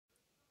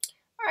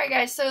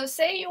Alright guys, so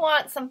say you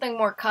want something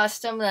more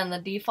custom than the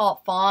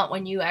default font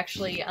when you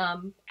actually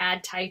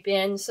add type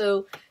in.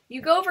 So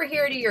you go over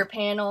here to your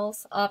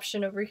panels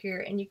option over here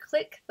and you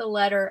click the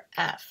letter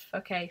F,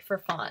 okay, for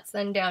fonts.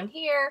 Then down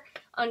here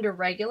under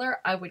regular,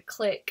 I would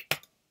click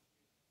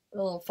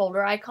the little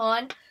folder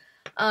icon.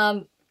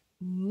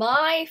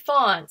 My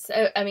fonts,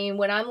 I mean,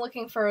 when I'm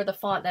looking for the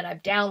font that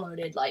I've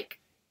downloaded, like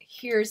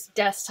here's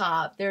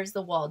desktop, there's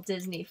the Walt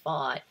Disney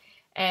font,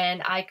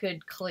 and I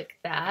could click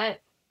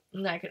that.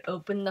 And I could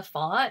open the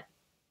font.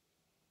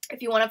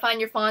 If you want to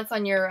find your fonts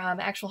on your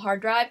actual hard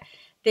drive,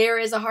 there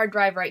is a hard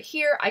drive right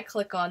here. I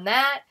click on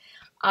that.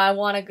 I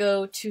want to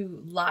go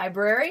to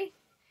library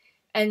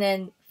and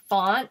then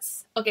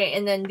fonts. Okay,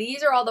 and then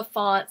these are all the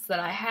fonts that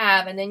I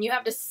have, and then you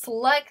have to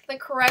select the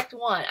correct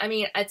one. I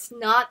mean, it's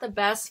not the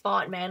best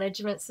font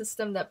management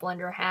system that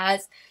Blender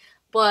has,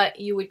 but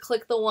you would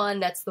click the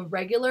one that's the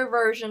regular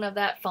version of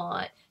that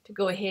font to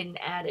go ahead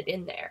and add it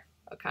in there.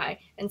 Okay,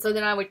 and so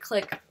then I would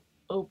click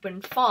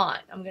open font.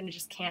 I'm going to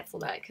just cancel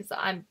that because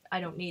I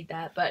don't need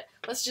that, but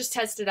let's just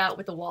test it out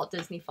with the Walt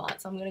Disney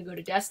font. So I'm going to go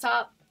to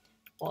desktop,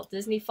 Walt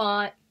Disney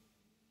font.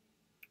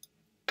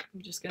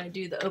 I'm just going to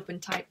do the open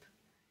type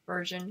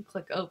version,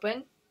 click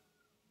open.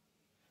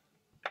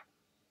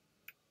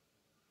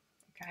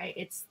 Okay,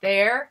 it's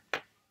there.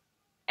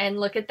 And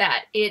look at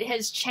that. It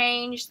has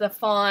changed the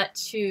font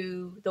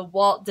to the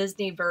Walt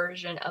Disney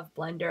version of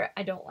Blender.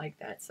 I don't like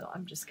that, so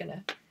I'm just going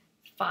to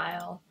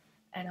file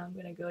and I'm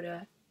going to go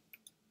to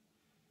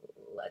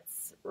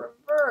let's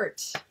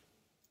revert,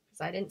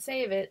 because I didn't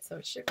save it, so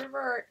it should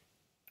revert.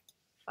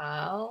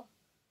 File.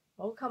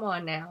 Oh, come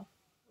on now.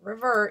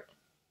 Revert.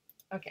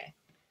 Okay.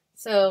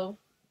 So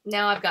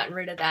now I've gotten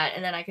rid of that,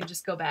 and then I can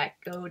just go back,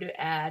 go to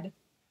add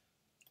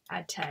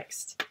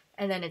text,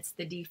 and then it's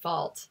the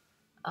default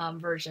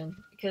version.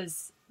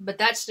 But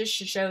that's just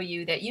to show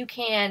you that you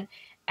can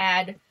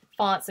add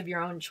fonts of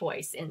your own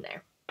choice in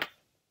there.